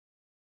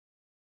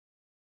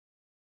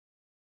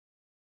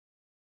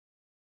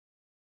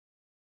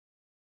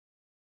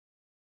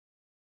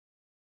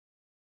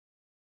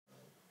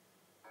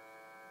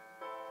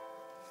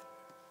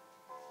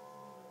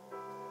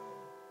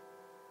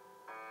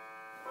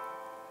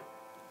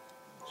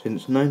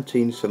Since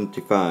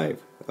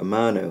 1975,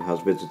 Amano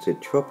has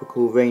visited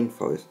tropical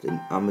rainforests in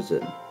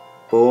Amazon,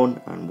 Borne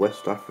and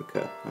West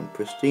Africa, and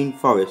pristine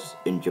forests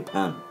in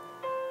Japan.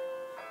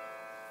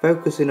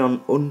 Focusing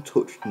on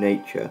untouched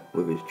nature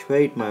with his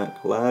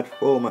trademark large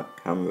format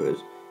cameras,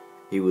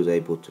 he was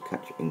able to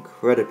catch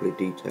incredibly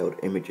detailed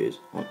images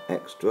on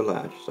extra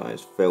large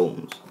size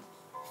films.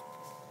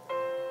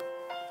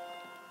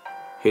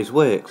 His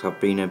works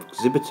have been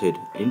exhibited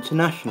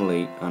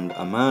internationally, and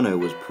Amano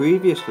was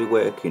previously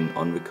working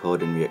on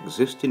recording the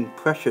existing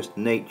precious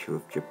nature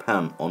of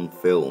Japan on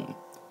film.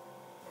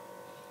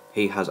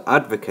 He has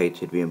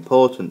advocated the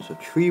importance of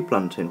tree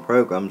planting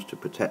programs to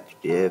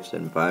protect the Earth's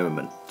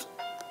environment.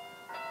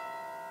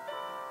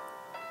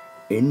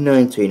 In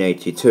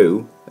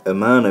 1982,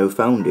 Amano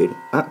founded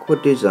Aqua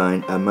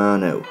Design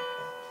Amano,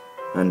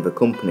 and the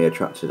company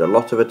attracted a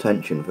lot of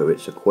attention for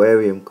its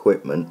aquarium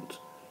equipment,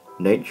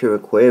 nature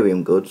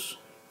aquarium goods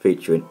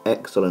featuring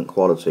excellent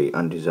quality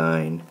and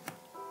design.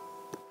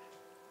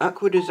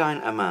 Aqua Design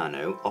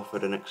Amano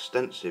offered an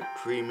extensive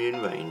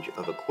premium range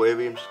of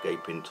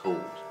aquarium-scaping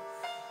tools,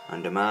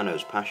 and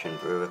Amano's passion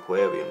for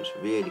aquariums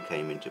really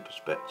came into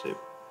perspective,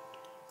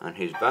 and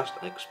his vast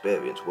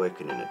experience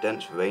working in the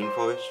dense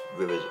rainforests,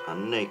 rivers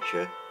and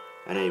nature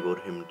enabled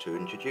him to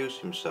introduce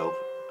himself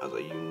as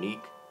a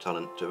unique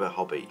talent to the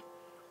hobby.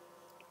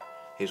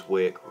 His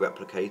work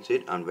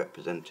replicated and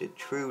represented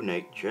true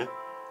nature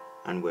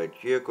and were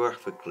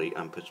geographically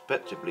and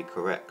perspectively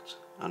correct,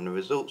 and the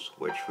results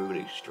were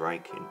truly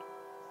striking.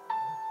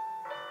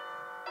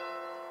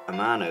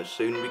 Amano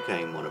soon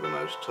became one of the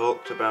most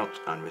talked about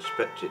and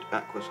respected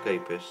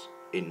aquascapists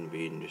in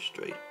the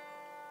industry.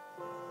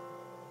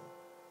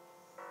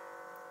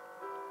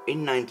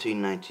 In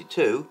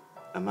 1992,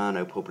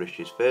 Amano published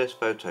his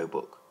first photo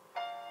book,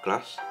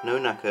 Glass no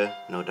Naka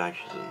no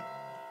Daishizun,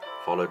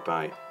 followed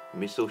by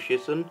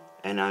Misushizun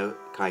no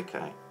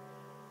Kaikai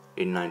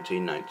in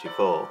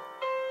 1994.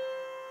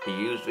 He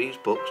used these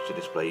books to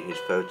display his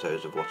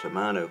photos of what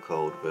Amano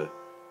called the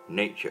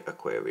Nature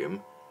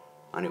Aquarium,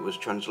 and it was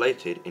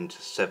translated into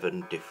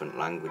 7 different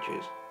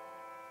languages.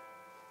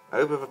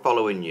 Over the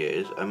following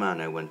years,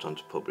 Amano went on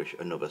to publish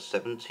another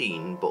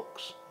 17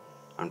 books,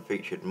 and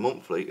featured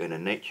monthly in a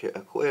Nature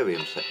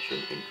Aquarium section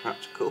in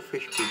Practical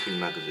Fish Keeping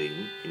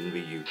magazine in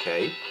the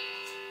UK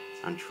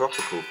and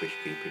Tropical Fish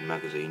Keeping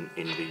magazine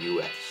in the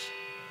US.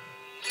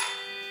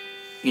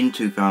 In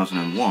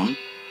 2001,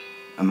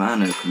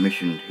 Amano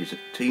commissioned his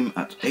team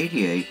at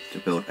ADA to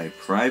build a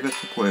private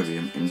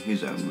aquarium in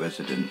his own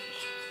residence.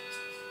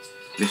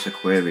 This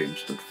aquarium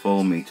stood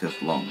 4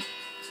 meters long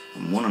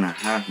and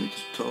 1.5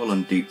 meters tall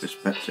and deep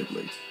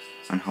respectively,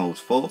 and holds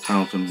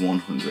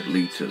 4,100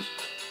 litres.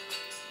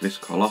 This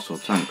colossal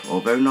tank,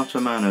 although not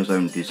Amano's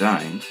own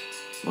design,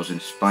 was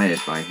inspired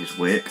by his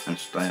work and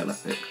style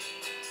ethic,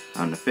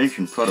 and the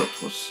finishing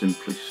product was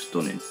simply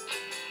stunning.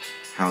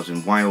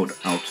 Housing wild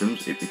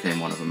atoms, it became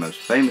one of the most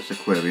famous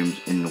aquariums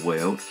in the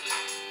world,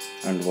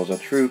 and was a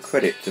true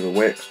credit to the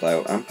work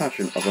style and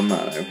passion of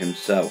Amano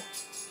himself.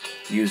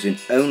 Using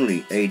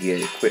only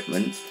ADA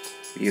equipment,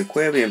 the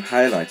aquarium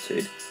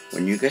highlighted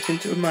when you get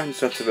into the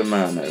mindset of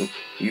Amano,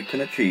 you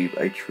can achieve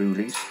a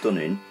truly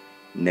stunning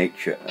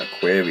nature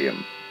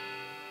aquarium.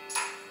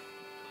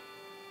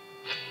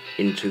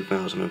 In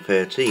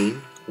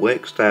 2013,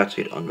 work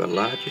started on the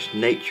largest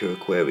nature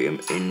aquarium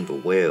in the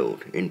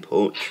world in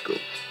Portugal.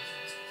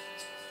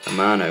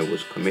 Amano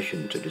was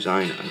commissioned to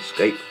design and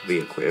scape the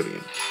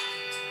aquarium.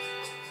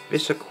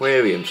 This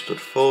aquarium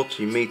stood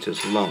 40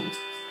 meters long,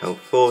 held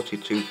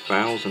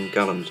 42,000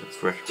 gallons of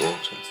fresh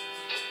water.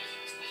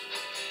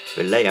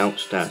 The layout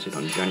started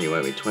on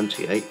January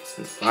 28th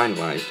and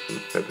finalised on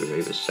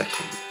February the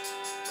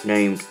 2nd.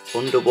 Named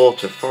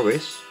Underwater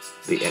Forests,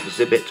 the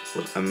exhibit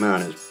was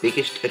Amano's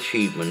biggest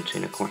achievement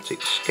in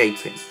aquatic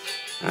scaping,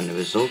 and the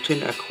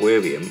resulting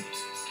aquarium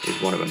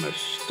is one of the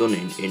most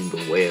stunning in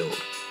the world.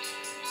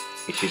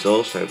 It is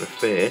also the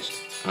first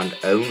and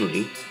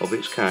only of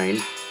its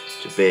kind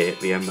to bear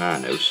the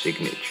Amano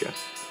signature.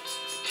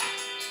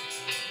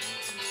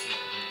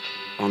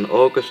 On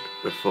August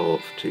the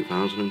 4th,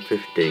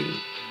 2015,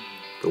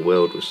 the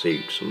world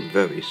received some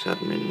very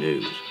saddening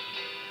news.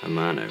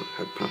 Amano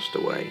had passed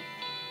away.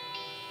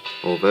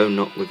 Although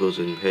not with us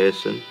in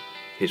person,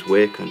 his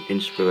work and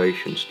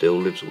inspiration still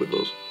lives with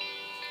us.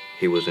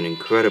 He was an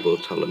incredible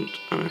talent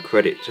and a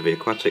credit to the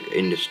aquatic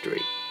industry.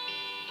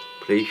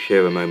 Please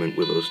share a moment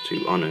with us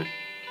to honour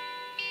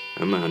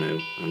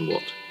Amano and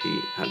what he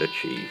had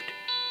achieved.